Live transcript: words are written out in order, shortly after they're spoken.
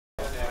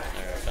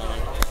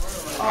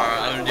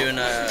doing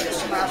a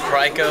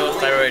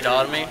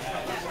cricothyroidotomy.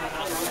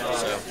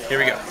 So here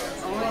we go.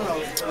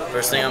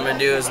 First thing I'm going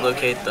to do is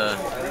locate the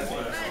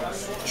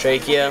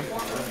trachea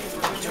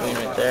between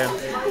right there.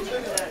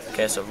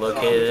 Okay, so I've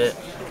located it.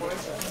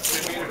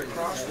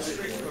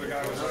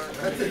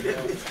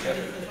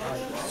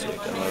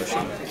 Good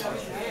motion.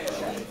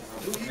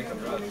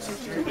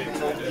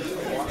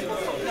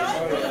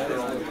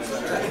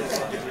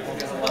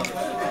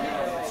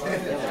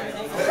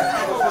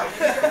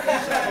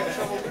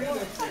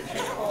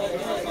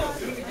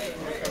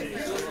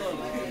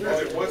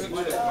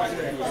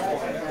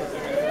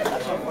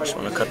 Just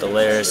want to cut the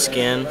layer of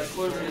skin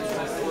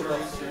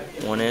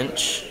 1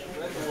 inch.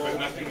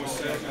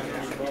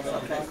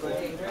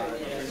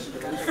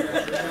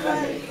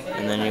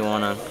 And then you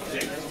want to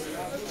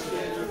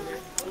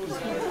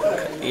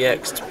cut the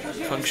X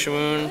puncture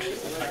wound.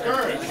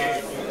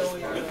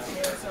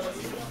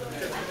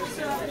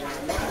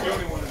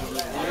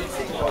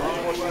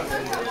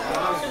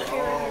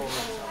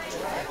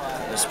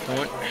 At this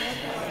point,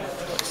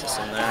 place this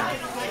in there.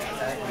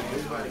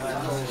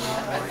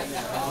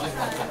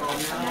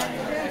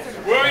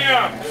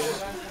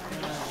 Williams!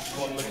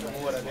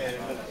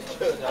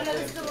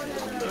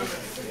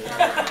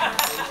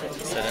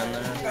 Set in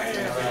there.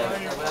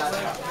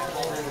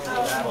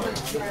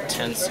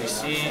 10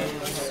 cc.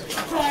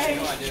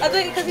 I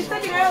think because he's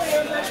talking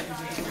earlier.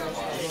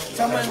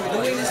 Someone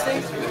doing this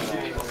thing?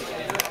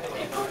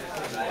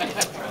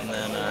 And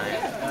then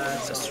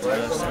access to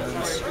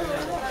resistance.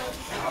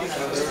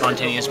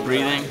 Spontaneous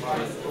breathing.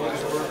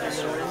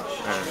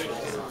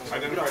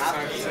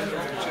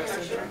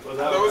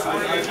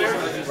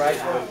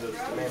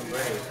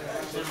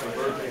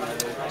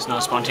 There's no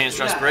spontaneous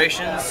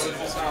respirations. So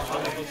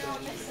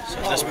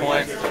at this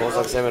point, Pulse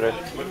oximeter.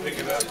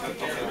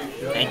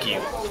 thank you.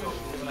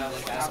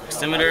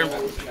 Oximeter.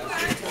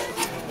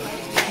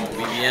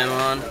 BBM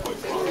on.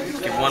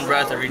 Give 1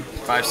 breath every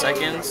 5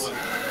 seconds. 2,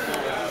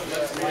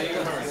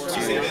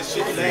 3,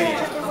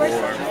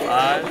 4,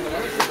 5.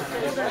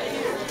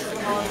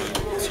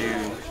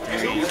 2,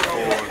 3,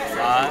 4,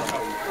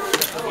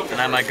 5. Then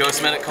I have my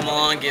ghost medic come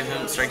along,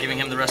 start giving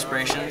him the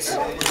respirations.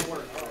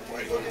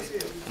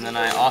 And then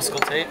I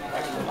auscultate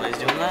while he's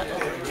doing that.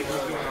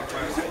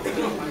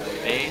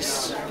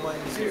 Base.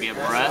 Give me a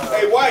breath.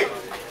 Hey, White!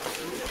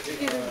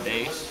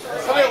 Base.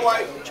 Come here,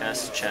 White!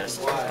 Chest,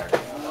 chest.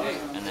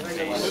 And then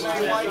base.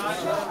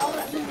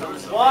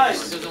 What?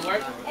 Doesn't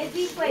work?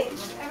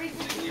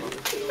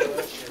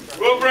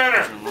 Will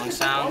Brenner! Lung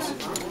sounds.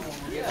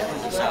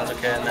 Sounds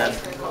okay, and then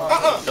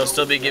they'll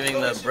still be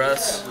giving the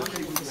breaths.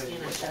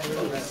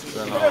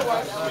 Then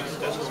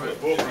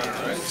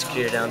I'll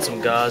secure down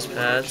some gauze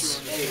pads.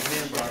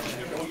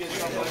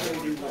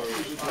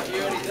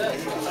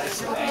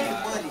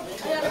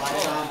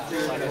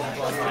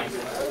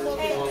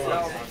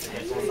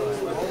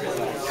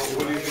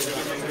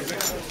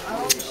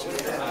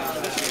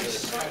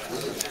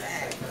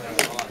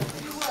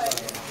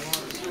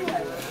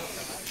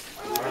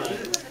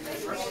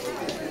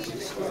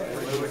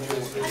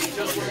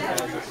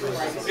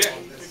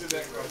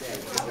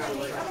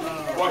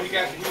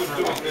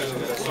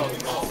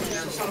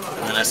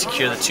 And then I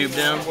secure the tube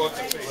down.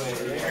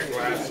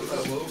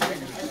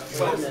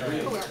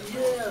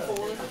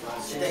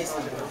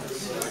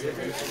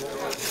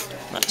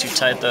 Not too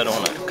tight though, I don't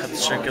want to cut the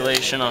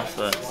circulation off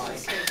the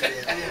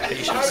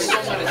patients.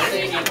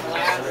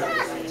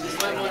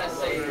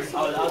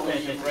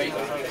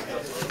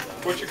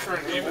 What's your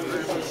current name?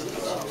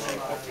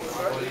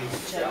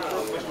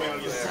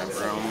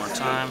 One more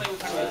time.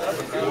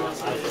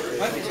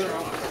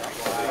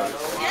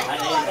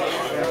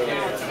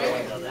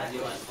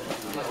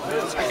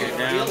 Secure it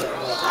down.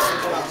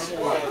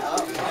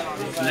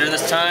 And during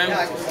this time,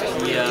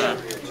 the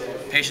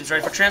patient's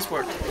ready for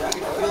transport.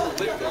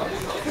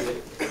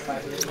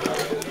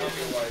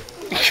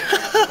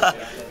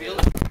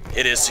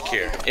 It is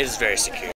secure. It is very secure.